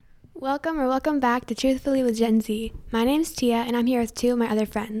Welcome back to Truthfully with Gen Z. My name's Tia, and I'm here with two of my other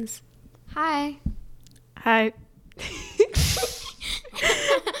friends. Hi. Hi.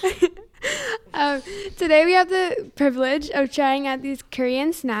 Today we have the privilege of trying out these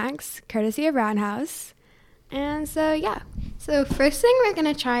Korean snacks, courtesy of Roundhouse. And so, yeah. So first thing we're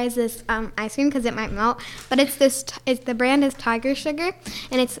gonna try is this ice cream because it might melt. But the brand is Tiger Sugar,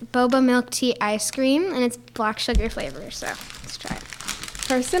 and it's boba milk tea ice cream, and it's black sugar flavor. So let's try it.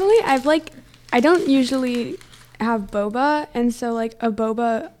 Personally, I don't usually have boba, and so like a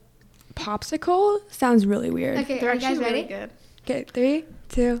boba popsicle sounds really weird. Okay, They're are you guys actually ready? really good. Okay, 3,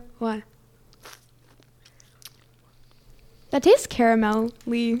 2, 1. That tastes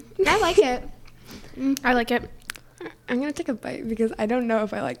caramel-y. I like it. I like it. I'm gonna take a bite because I don't know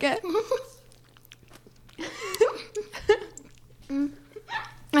if I like it.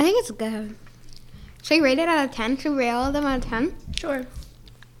 I think it's good. Should we rate it out of 10? Should we rate all of them out of 10? Sure.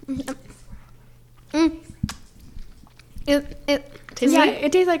 It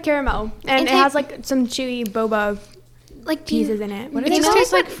tastes like caramel, and it has like some chewy boba like pieces in it. What It is just it?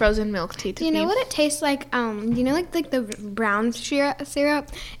 tastes like frozen milk tea to Do you know me. what it tastes like? You know, like the brown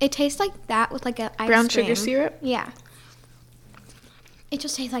syrup. It tastes like that with like a ice Brown cream. sugar syrup? Yeah. It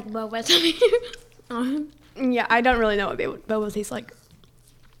just tastes like boba to me. Yeah, I don't really know what boba tastes like.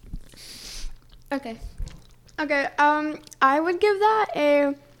 Okay. Okay, I would give that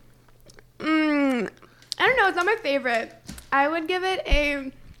a. I don't know. It's not my favorite. I would give it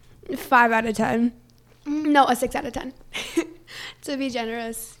a 5 out of 10. No, a 6 out of 10. To be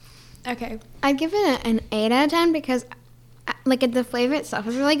generous. Okay. I'd give it an 8 out of 10 because, like, the flavor itself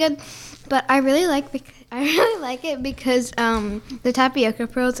is really good. But I really like it because the tapioca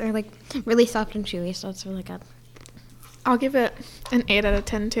pearls are like really soft and chewy, so it's really good. I'll give it an 8 out of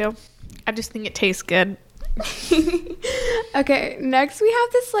 10 too. I just think it tastes good. Okay, next we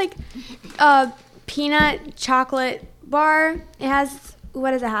have this like peanut chocolate bar. It has,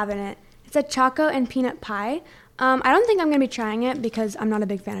 what does it have in it? It's a choco and peanut pie. I don't think I'm gonna be trying it because I'm not a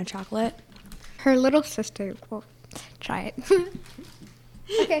big fan of chocolate. Her little sister will try it.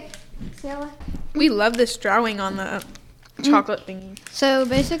 Okay. Sarah. We love this drawing on the chocolate thingy. So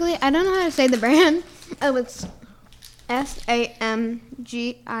basically, I don't know how to say the brand. Oh, it's SAMGINNIEN.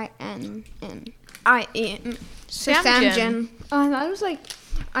 Samjin. Oh, I thought it was like,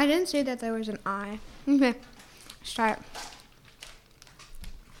 I didn't see that there was an I. Okay, let's try it.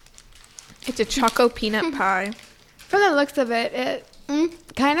 It's a choco peanut pie. From the looks of it, it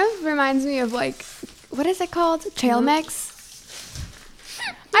kind of reminds me of like, what is it called? Trail mix?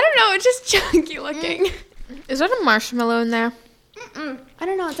 I don't know, it's just chunky looking. Is that a marshmallow in there? I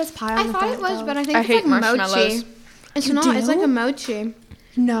don't know, it says pie on I the thought front, it was, though. but I think I it's hate like marshmallows. mochi. It's You not. It's like do? a mochi.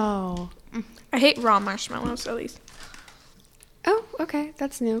 No. I hate raw marshmallows at least. Oh, okay,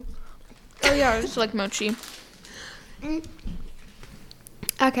 that's new. Oh yeah, it's like mochi. Okay,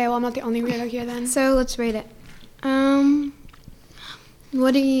 well, I'm not the only weirdo here then. So let's rate it.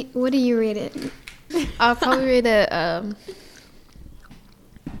 What do you rate it? I'll probably rate it a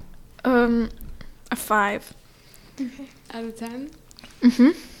 5. Out of 10?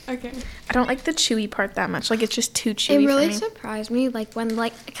 Mhm. Okay. I don't like the chewy part that much. Like it's just too chewy It really for me. surprised me, like when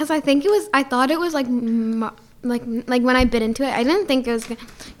because I thought it was like when I bit into it, I didn't think it was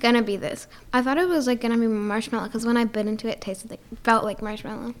gonna be this. I thought it was like gonna be marshmallow because when I bit into it, felt like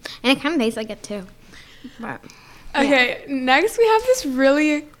marshmallow, and it kind of tastes like it too. But Okay, next we have this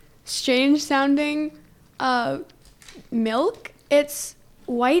really strange sounding milk. It's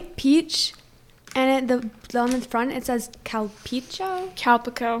white peach, and on the front it says Calpicho.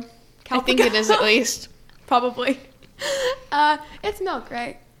 Calpico. I think it is at least. Probably. It's milk,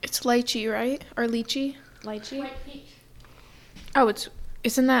 right? It's lychee, right? Or lychee? Lychee. Oh,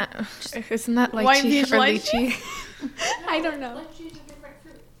 isn't that lychee White peach or lychee? lychee? I don't know.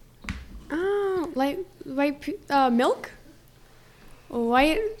 Oh, milk?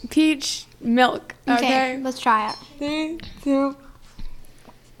 White peach milk. okay, Okay. let's try it. 3, 2.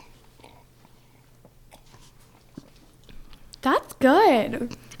 That's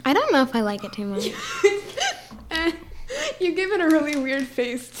good. I don't know if I like it too much. You give it a really weird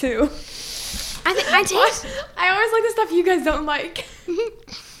face too. I think I taste. I always like the stuff you guys don't like.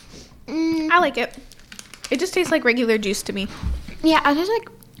 I like it. It just tastes like regular juice to me. Yeah, I just like.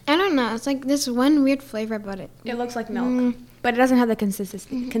 I don't know. It's like this one weird flavor about it. It looks like milk, but it doesn't have the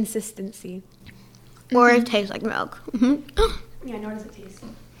consistency. Or it tastes like milk. Yeah, nor does it taste.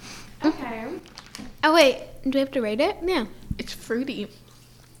 Okay. Oh wait, do we have to rate it? Yeah. It's fruity.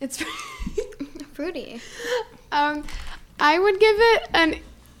 It's Fruity. I would give it an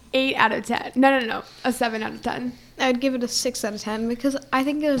 8 out of 10. No, a 7 out of 10. I would give it a 6 out of 10 because I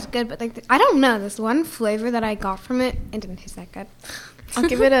think it was good, but like I don't know, this one flavor that I got from it, it didn't taste that good. I'll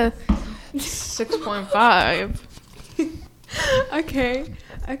give it a 6.5.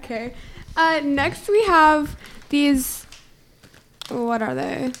 Okay. Next we have these. What are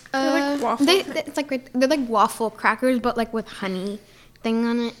they? They're like waffle. They're like waffle crackers, but like with honey thing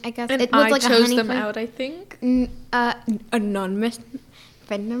on it. I guess And it was I like chose a honey them flavor. out, I think. Anonymous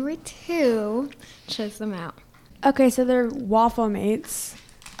friend number 2 chose them out. Okay, so they're waffle mates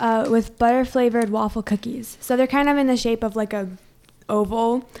with butter flavored waffle cookies. So they're kind of in the shape of like a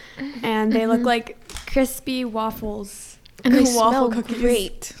oval, and they look like crispy waffles. And they waffle smell cookies.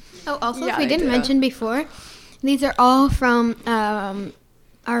 great. Oh, also, Yeah, if we they didn't do. mention before, these are all from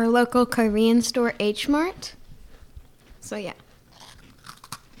our local Korean store, H Mart. So yeah.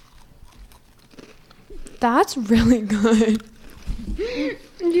 That's really good. Do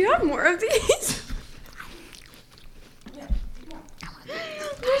you have more of these?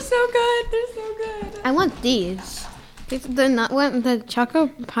 They're so good. I want these. The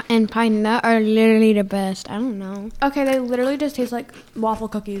choco and pine nut are literally the best. I don't know. Okay, they literally just taste like waffle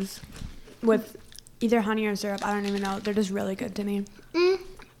cookies with either honey or syrup. I don't even know. They're just really good to me.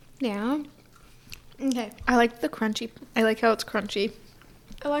 Yeah. Okay. I like the crunchy. I like how it's crunchy.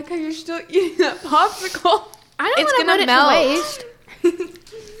 I like how you're still eating that popsicle. I don't It's want to gonna put melt. it to waste.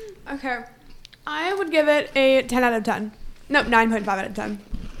 Okay. I would give it a 10 out of 10. Nope, 9.5 out of 10.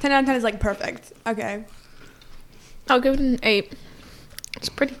 10 out of 10 is like perfect. Okay. I'll give it an 8. It's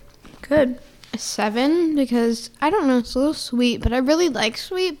pretty good. A 7 because I don't know. It's a little sweet, but I really like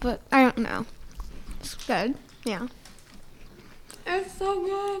sweet. But I don't know. It's good. Yeah. It's so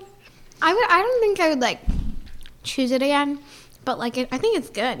good. I don't think I would like choose it again, but like I think it's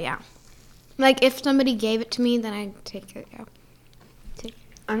good. Yeah. Like if somebody gave it to me, then I'd take it. Yeah.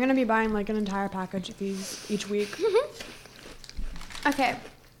 I'm going to be buying like an entire package of these each week. Okay.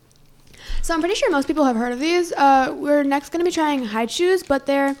 So I'm pretty sure most people have heard of these. We're next going to be trying Haichus, but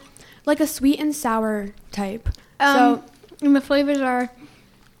they're like a sweet and sour type. And the flavors are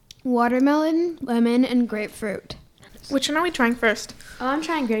watermelon, lemon, and grapefruit. Which one are we trying first? I'm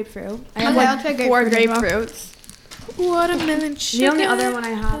trying grapefruit. I Okay, have I'll like try 4 grapefruit as well. grapefruits. Watermelon The only other one I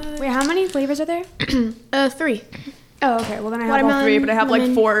have. Wait, how many flavors are there? 3. Oh, okay. Well, then I have all Watermelon, 3, but I have like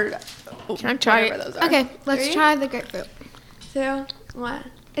lemon. 4. Can I try whatever it? those are. Okay, let's 3, try the grapefruit. 2,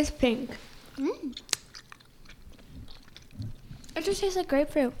 1. It's pink. It just tastes like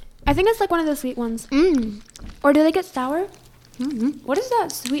grapefruit. I think it's like one of the sweet ones. Or do they get sour? What does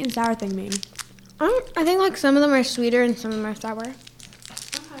that sweet and sour thing mean? I think like some of them are sweeter and some of them are sour.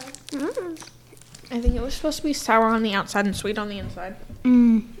 I think it was supposed to be sour on the outside and sweet on the inside.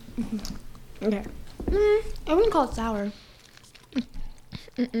 Okay. I wouldn't call it sour.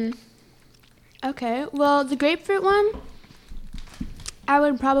 Okay, well, the grapefruit one, I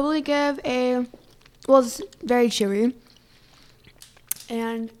would probably give a, well, it's very chewy.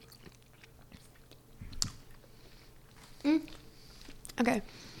 And, okay.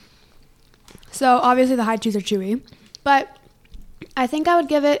 So, obviously the Haichus are chewy. But, I think I would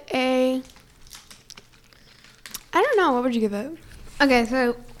give it a, I don't know, what would you give it? Okay,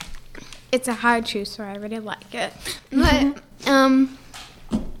 so it's a hard choose, so I really like it. But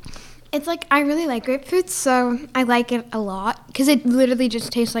it's like I really like grapefruits, so I like it a lot because it literally just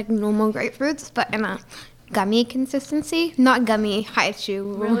tastes like normal grapefruits, but in a gummy consistency, not gummy,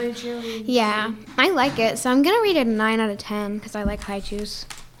 Haichu. Really chewy. Yeah, I like it, so I'm gonna rate it a 9 out of 10 because I like Haichus.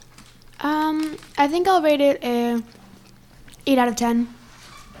 I think I'll rate it a 8 out of 10.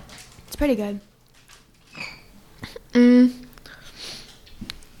 It's pretty good.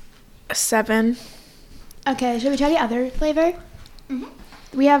 A 7. Okay, should we try the other flavor?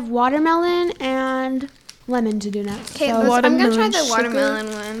 We have watermelon and lemon to do next. Okay, So I'm gonna try watermelon the sugar.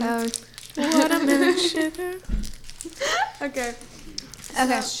 watermelon one. Watermelon sugar. okay.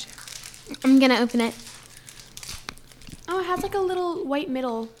 Okay, I'm gonna open it. Oh, it has like a little white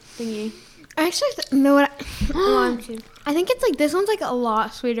middle thingy. I actually know what I think it's like this one's like a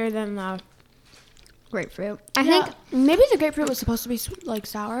lot sweeter than the grapefruit. I think, maybe the grapefruit was supposed to be like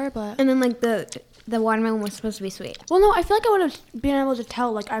sour, but and then like the watermelon was supposed to be sweet. well, no, I feel like I would have been able to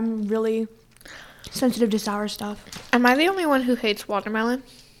tell. Like I'm really sensitive to sour stuff. Am I the only one who hates watermelon?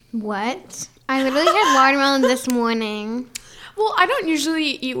 What? I literally had watermelon this morning. Well, I don't usually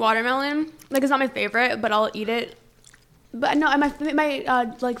eat watermelon. Like it's not my favorite, but I'll eat it. But no,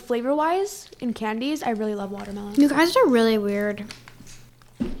 my like flavor wise in candies, I really love watermelon. You guys are really weird.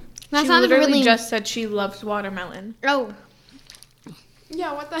 That's She not literally really just said she loves watermelon. Oh,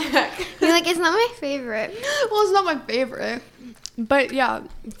 Yeah, what the heck? you're like it's not my favorite. Well, it's not my favorite. But yeah,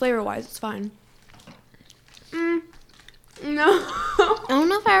 flavor wise, it's fine. No. I don't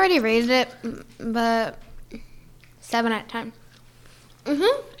know if I already rated it, but 7 out of 10.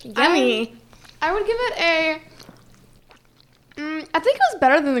 Yummy. I would give it a. I think it was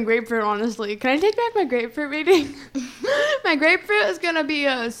better than the grapefruit, honestly. Can I take back my grapefruit rating? My grapefruit is gonna be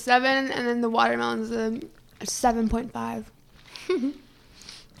a 7, and then the watermelon's a 7.5.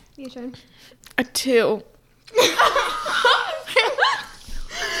 You should. A 2.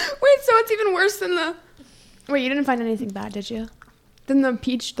 Wait, so it's even worse than the. Wait, you didn't find anything bad, did you? Than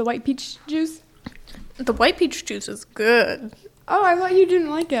the white peach juice? The white peach juice is good. Oh, I thought you didn't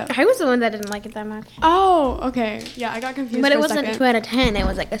like it. I was the one that didn't like it that much. Oh, okay. Yeah, I got confused. But for it a wasn't second. 2 out of 10. It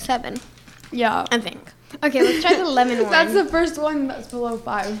was like a 7, Yeah. I think. Okay, let's try the lemon one. That's the first one that's below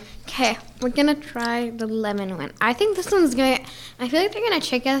 5. Okay, we're gonna try the lemon one. I think this one's gonna. I feel like they're gonna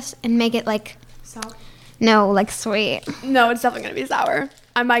trick us and make it like Sour? like sweet. No, it's definitely gonna be sour.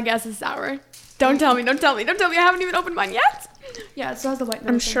 My guess is sour. Don't tell me. Don't tell me. Don't tell me. I haven't even opened mine yet. Yeah, it still has the white.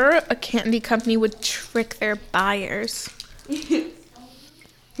 I'm sure a candy company would trick their buyers. That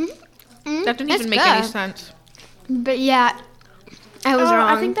didn't even make any sense. But yeah, I was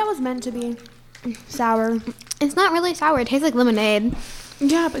wrong. I think that was meant to be sour. It's not really sour. It tastes like lemonade.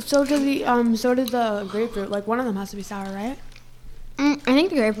 Yeah, but so did the grapefruit. Like one of them has to be sour, right? I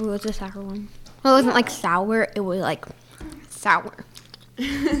think the grapefruit was the sour one. Well, it wasn't like sour. It was like sour.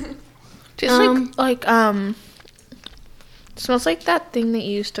 Tastes smells like that thing that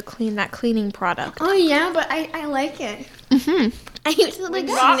you used to clean that cleaning product. Oh yeah, but I like it. I used to like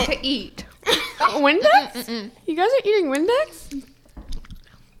Not clean it. to eat. Windex? You guys are eating Windex?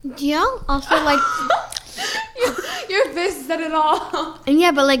 Yeah. Also like, Your face said it all. and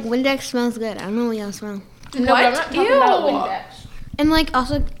yeah, but like Windex smells good. I don't know what y'all smell. No, but I'm not talking about Windex. And like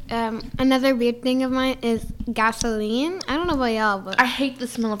also, another weird thing of mine is gasoline. I don't know about y'all, but I hate the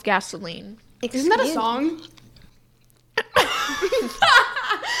smell of gasoline. Isn't that a song?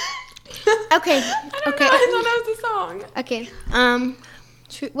 Okay. Okay. I thought that was a song. Okay.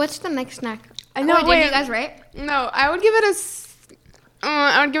 What's the next snack? I know. Did Wait, you guys rate? No, I would give it a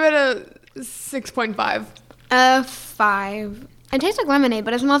 6.5. 5. It tastes like lemonade,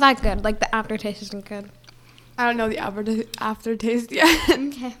 but it's not that good. Like the aftertaste isn't good. I don't know the aftertaste yet.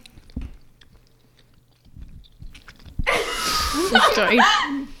 Okay. Story.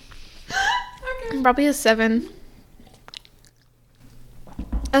 Okay. Probably a 7.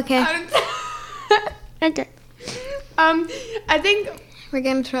 Okay. Okay. I think We're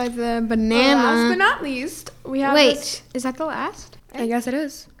gonna try the last banana. but not least, we have Wait, this- is that the last? I guess it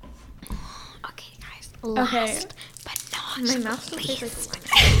is. Okay, guys. Okay. But not My mouth still tastes like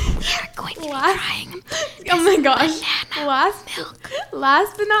We're going to be Last- trying Oh my gosh. banana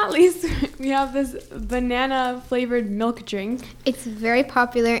Last but not least, we have this banana flavored milk drink. It's very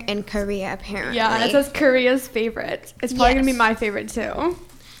popular in Korea, apparently. Yeah, and it says Korea's favorite. It's probably gonna be Yes. my favorite too.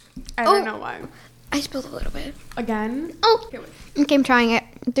 I Oh. don't know why. I spilled a little bit. Again? Oh, Okay, wait. okay, I'm trying it.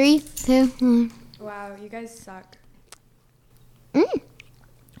 3, 2, 1. Wow, you guys suck. Mm.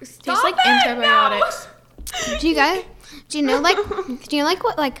 tastes like antibiotics. Do you guys? Do you know like? Do you like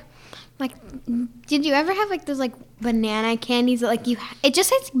what like? Did you ever have like those like banana candies that like you? It just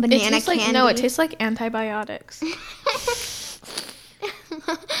tastes It banana tastes like candy. no, it tastes like antibiotics.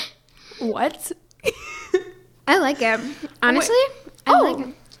 What? I like it. Honestly, I Oh. like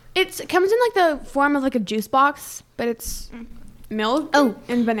it. It comes in like the form of like a juice box, but it's milk Oh.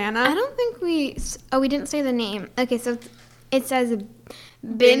 and banana. I don't think we. Oh, we didn't say the name. Okay, so it says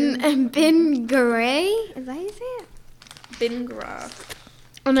Bin Gray. Is that how you say it? Bingra.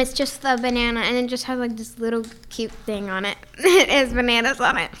 It's just the banana, and it just has like this little cute thing on it. It has bananas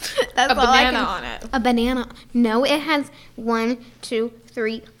on it. That's A all I banana can- on it. A banana. No, it has 1, 2,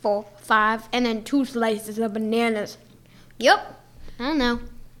 3, 4, 5, and then 2 slices of bananas. Yep. I don't know.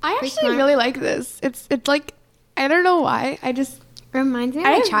 I Pretty actually smart. really like this. It's like I don't know why. I just Reminds me of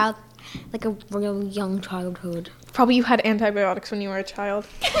I a have- child, like a real young childhood. Probably you had antibiotics when you were a child.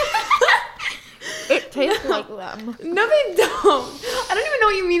 It tastes like them. no, they don't. I don't even know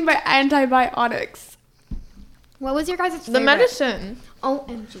what you mean by antibiotics. What was your guys' favorite? The medicine.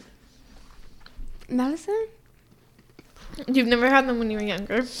 OMG. Medicine? You've never had them when you were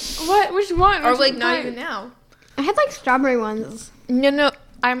younger. What? Which one? Or Which like not kind? even now. I had like strawberry ones. No.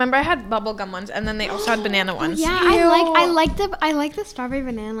 I remember I had bubblegum ones and then they also had banana ones. Yeah, Ew. I like the strawberry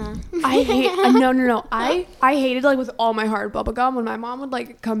banana. I hate no. I hated like with all my heart bubblegum when my mom would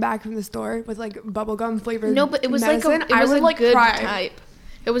like come back from the store with like bubblegum flavored. No, but it was medicine, like I would like good cry. type.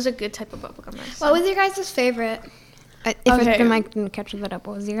 It was a good type of bubblegum medicine. What was your guys' favorite? If Okay. it's been like catch that up,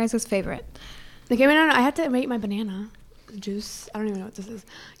 what was your guys' favorite? Okay, no, I had to rate my banana juice. I don't even know what this is.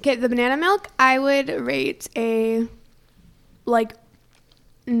 Okay, the banana milk I would rate a like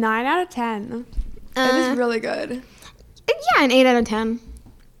 9 out of 10. It is really good. Yeah, an 8 out of 10.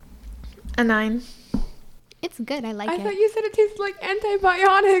 A 9. It's good. I like I it. thought you said it tasted like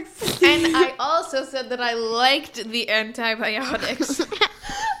antibiotics. And I also said that I liked the antibiotics.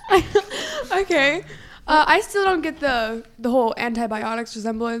 Okay. I still don't get the whole antibiotics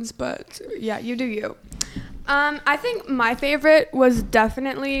resemblance, but yeah, you do you. I think my favorite was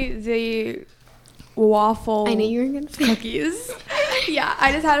definitely the waffle I knew you were going to say. cookies. Yeah,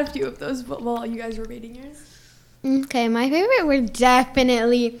 I just had a few of those while you guys were reading yours. Okay, my favorite were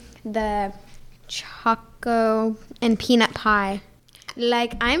definitely the choco and peanut pie.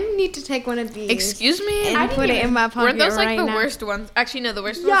 Like, I need to take one of these. Excuse me? And put it in my pocket. Weren't those like right the now. worst ones? Actually, no, the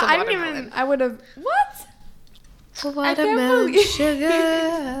worst Yeah, ones I are didn't watermelon. even. I would have. What? Watermelon believe-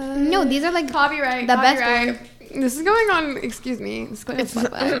 sugar. No, these are like Copyright. The best copyright. This is going on. Excuse me. This is going on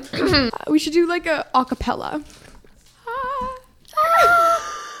Spotify. We should do like a acapella.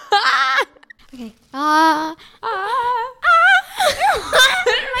 Okay. My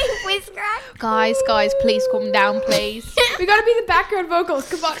voice cracked. Guys, please calm down, please. We gotta be the background vocals.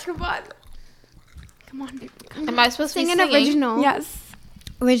 Come on. Come on, baby. Am I supposed to Sing be an singing? original. Yes.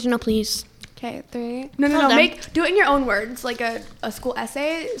 Original, please. Okay, 3. No. Hold on. Do it in your own words, like a school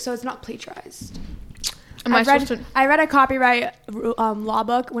essay, so it's not plagiarized. Am I supposed to? I read a copyright law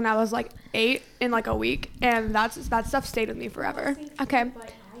book when I was like 8 in like a week, and that stuff stayed with me forever. Okay.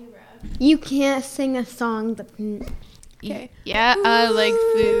 You can't sing a song. Okay. Yeah, I like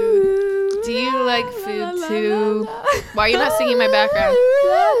food. Do you like food too? Why are you not singing my background?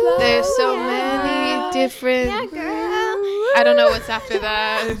 There's so many different. Yeah, girl. I don't know what's after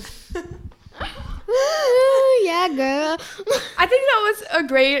that. Ooh, yeah, girl. I think that was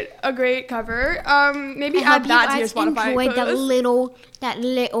a great cover. Maybe I add hope that to you your guys Spotify enjoyed playlist. that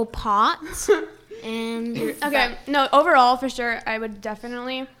little pot. And Okay. No, overall for sure, I would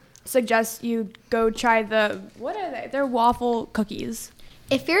definitely suggest you go try what are they? They're waffle cookies.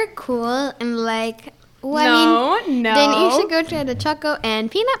 if you're cool and like, No. then you should go try the choco and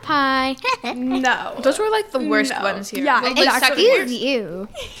peanut pie. No. Those were like the worst No. ones here. Yeah, Well, exactly. second Excuse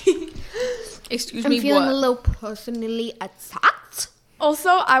worst. you. Excuse I'm me, feeling a what? little personally attacked. Also,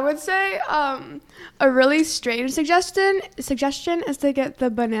 I would say a really strange suggestion is to get the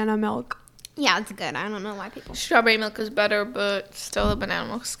banana milk. Yeah, it's good. I don't know why people. Strawberry milk is better, but still the banana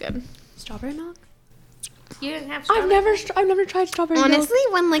milk's good. Strawberry milk? You didn't have I've never tried strawberry Honestly,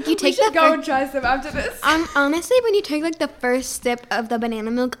 milk. when like you We take should the go and try some after this. honestly, when you take like the first sip of the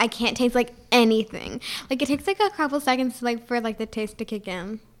banana milk, I can't taste like anything. Like it takes like a couple seconds like for like the taste to kick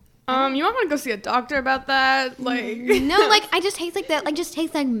in. You might want to go see a doctor about that. Like No, like I just taste like that. Like just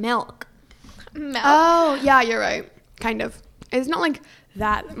tastes like milk. milk. Oh, yeah, you're right. Kind of. It's not like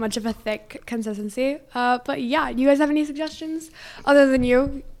that much of a thick consistency. But yeah, you guys have any suggestions other than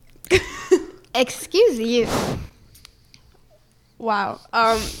you? Excuse you. Wow.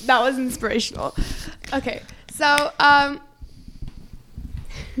 That was inspirational. Okay. So,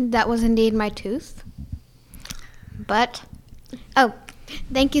 That was indeed my tooth. But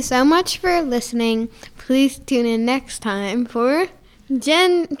thank you so much for listening. Please tune in next time for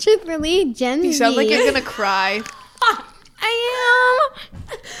Truthfully Gen You sound Z. like you're gonna cry. I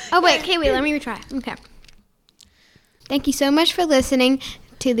am. Oh wait, okay, wait, let me retry. Okay. Thank you so much for listening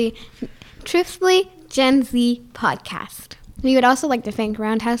to the Truthfully Gen Z podcast. We would also like to thank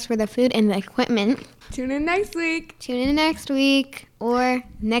Roundhouse for the food and the equipment. tune in next week. Tune in next week or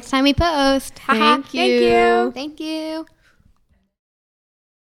next time we post. Thank you. Thank you. Thank you.